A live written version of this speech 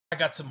I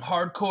got some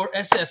hardcore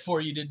SF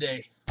for you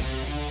today. What's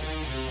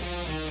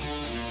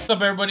up,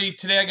 everybody?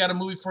 Today I got a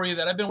movie for you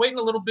that I've been waiting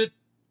a little bit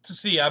to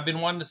see. I've been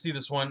wanting to see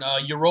this one.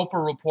 Europa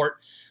Report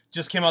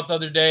just came out the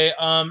other day.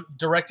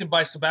 Directed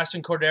by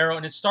Sebastian Cordero,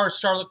 and it stars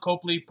Charlotte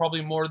Copley.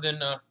 Probably more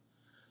than,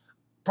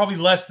 probably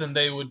less than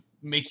they would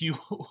make you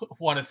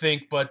want to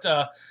think. But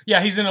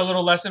yeah, he's in a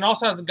little less. And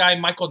also has a guy,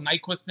 Michael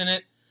Nyqvist, in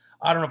it.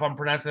 I don't know if I'm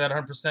pronouncing that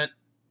 100%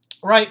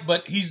 right,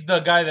 but he's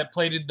the guy that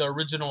played the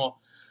original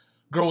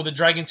Girl with the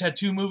Dragon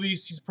Tattoo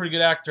movies. He's a pretty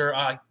good actor.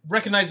 I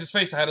recognize his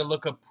face. I had to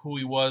look up who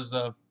he was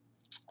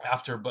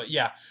after, but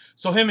yeah.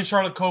 So him and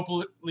Charlotte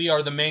Copley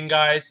are the main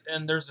guys,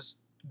 and there's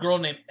this girl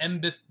named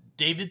Embeth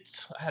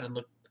Davids. I had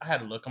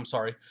to look. I'm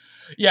sorry.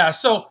 Yeah.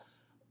 So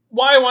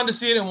why I wanted to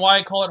see it and why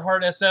I call it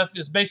hard SF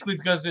is basically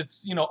because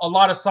it's, you know, a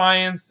lot of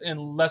science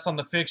and less on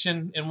the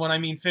fiction. And when I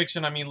mean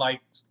fiction, I mean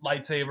like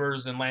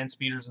lightsabers and land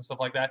speeders and stuff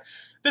like that.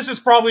 This is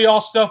probably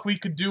all stuff we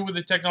could do with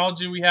the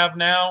technology we have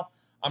now.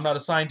 I'm not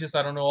a scientist.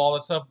 I don't know all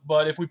that stuff.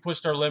 But if we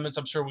pushed our limits,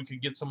 I'm sure we could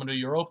get someone to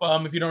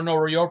Europa. If you don't know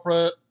where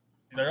Europa,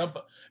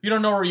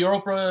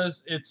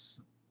 is,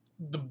 it's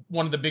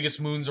one of the biggest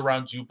moons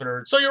around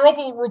Jupiter. So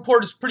Europa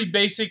Report is pretty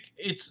basic.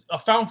 It's a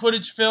found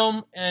footage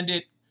film, and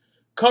it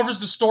covers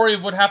the story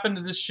of what happened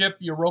to this ship,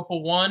 Europa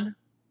 1.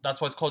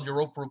 That's why it's called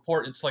Europa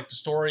Report. It's like the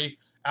story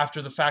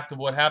after the fact of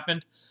what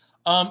happened.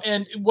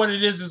 And what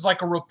it is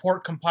like a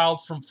report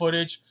compiled from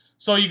footage.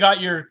 So you got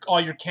all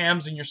your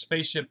cams and your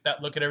spaceship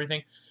that look at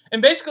everything.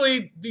 And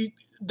basically, the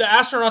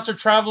astronauts are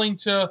traveling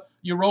to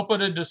Europa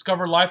to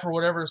discover life or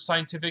whatever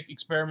scientific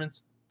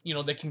experiments, you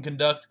know, they can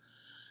conduct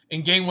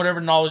and gain whatever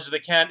knowledge they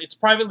can. It's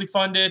privately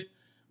funded,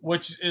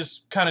 which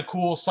is kind of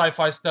cool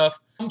sci-fi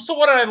stuff. So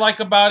what did I like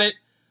about it?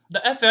 The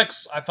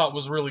FX I thought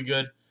was really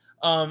good.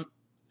 In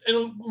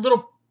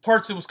little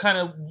parts it was kind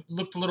of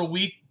looked a little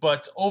weak,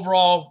 but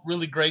overall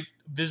really great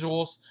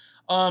visuals.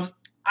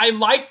 I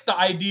like the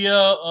idea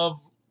of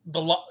a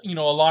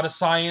lot of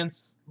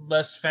science,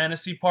 less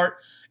fantasy part,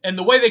 and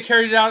the way they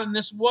carried it out in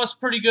this was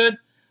pretty good.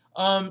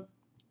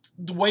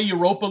 The way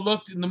Europa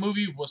looked in the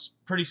movie was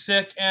pretty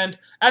sick, and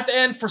at the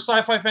end, for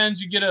sci-fi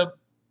fans, you get a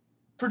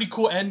pretty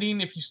cool ending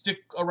if you stick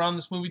around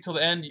this movie till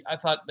the end. I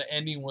thought the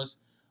ending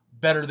was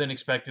better than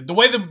expected. The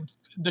way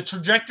the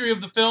trajectory of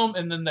the film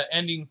and then the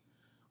ending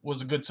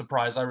was a good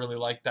surprise. I really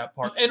liked that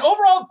part. And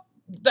overall,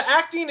 the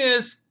acting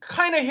is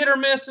kind of hit or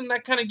miss, and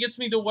that kind of gets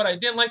me to what I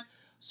didn't like.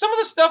 Some of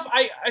the stuff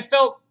I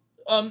felt,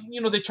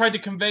 they tried to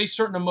convey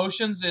certain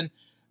emotions, and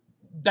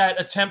that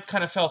attempt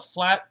kind of fell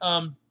flat.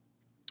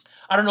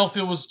 I don't know if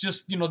it was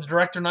just, the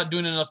director not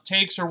doing enough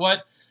takes or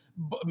what.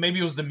 Maybe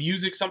it was the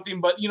music, something.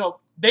 But,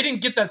 they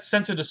didn't get that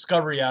sense of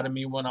discovery out of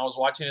me when I was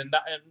watching it. And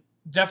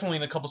definitely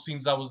in a couple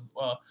scenes, that was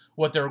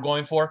what they were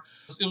going for.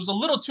 It was a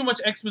little too much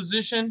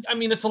exposition. I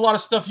mean, it's a lot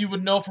of stuff you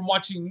would know from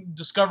watching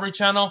Discovery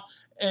Channel.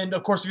 And,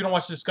 of course, if you don't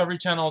watch the Discovery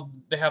Channel,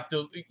 they have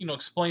to,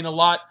 explain a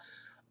lot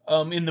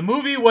in the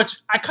movie, which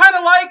I kind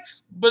of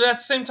liked. But at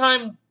the same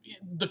time,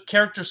 the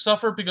characters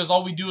suffer because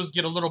all we do is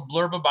get a little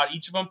blurb about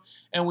each of them.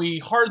 And we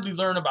hardly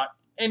learn about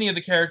any of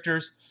the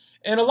characters.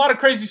 And a lot of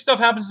crazy stuff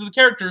happens to the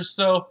characters.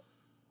 So,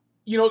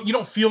 you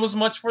don't feel as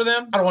much for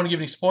them. I don't want to give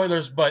any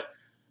spoilers, but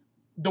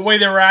the way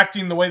they were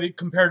acting, the way they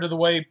compared to the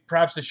way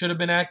perhaps they should have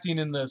been acting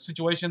in the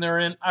situation they're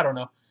in, I don't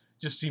know.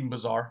 Just seemed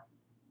bizarre.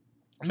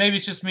 Maybe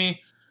it's just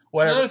me.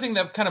 Whatever. Another thing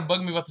that kind of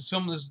bugged me about this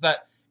film is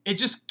that it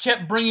just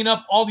kept bringing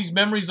up all these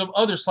memories of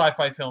other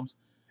sci-fi films.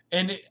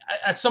 And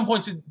at some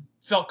points, it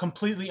felt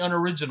completely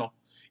unoriginal.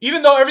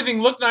 Even though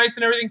everything looked nice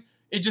and everything,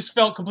 it just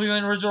felt completely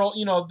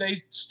unoriginal. They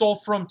stole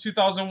from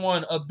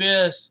 2001,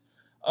 Abyss,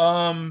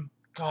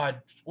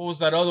 God, what was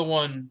that other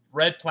one?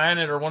 Red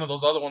Planet or one of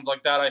those other ones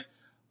like that.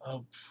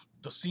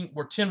 The scene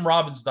where Tim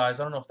Robbins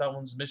dies. I don't know if that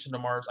one's Mission to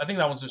Mars. I think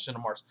that one's Mission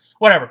to Mars.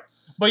 Whatever.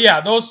 But yeah,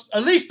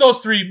 at least those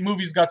three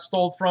movies got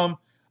stole from.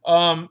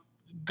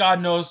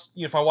 God knows,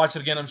 if I watch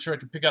it again, I'm sure I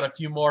could pick out a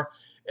few more.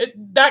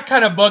 That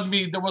kind of bugged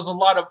me. There was a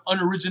lot of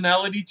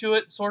unoriginality to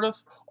it, sort of.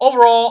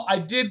 Overall, I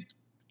did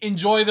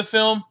enjoy the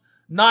film.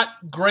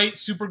 Not great,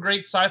 super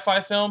great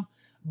sci-fi film,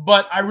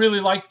 but I really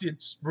liked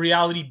its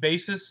reality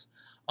basis.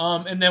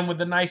 And then with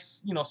the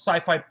nice,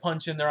 sci-fi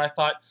punch in there, I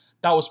thought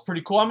that was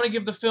pretty cool. I'm going to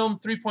give the film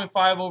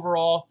 3.5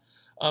 overall,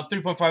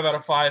 3.5 out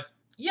of 5.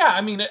 Yeah,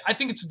 I mean, I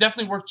think it's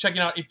definitely worth checking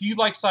out. If you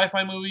like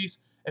sci-fi movies,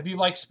 if you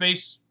like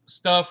space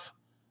stuff,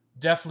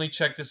 definitely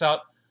check this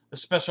out. The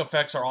special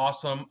effects are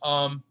awesome.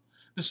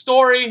 The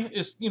story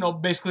is,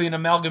 basically an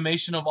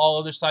amalgamation of all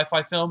other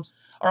sci-fi films.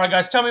 All right,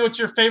 guys, tell me what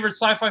your favorite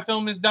sci-fi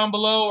film is down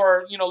below,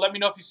 or, let me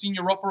know if you've seen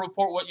Europa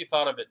Report, what you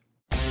thought of it.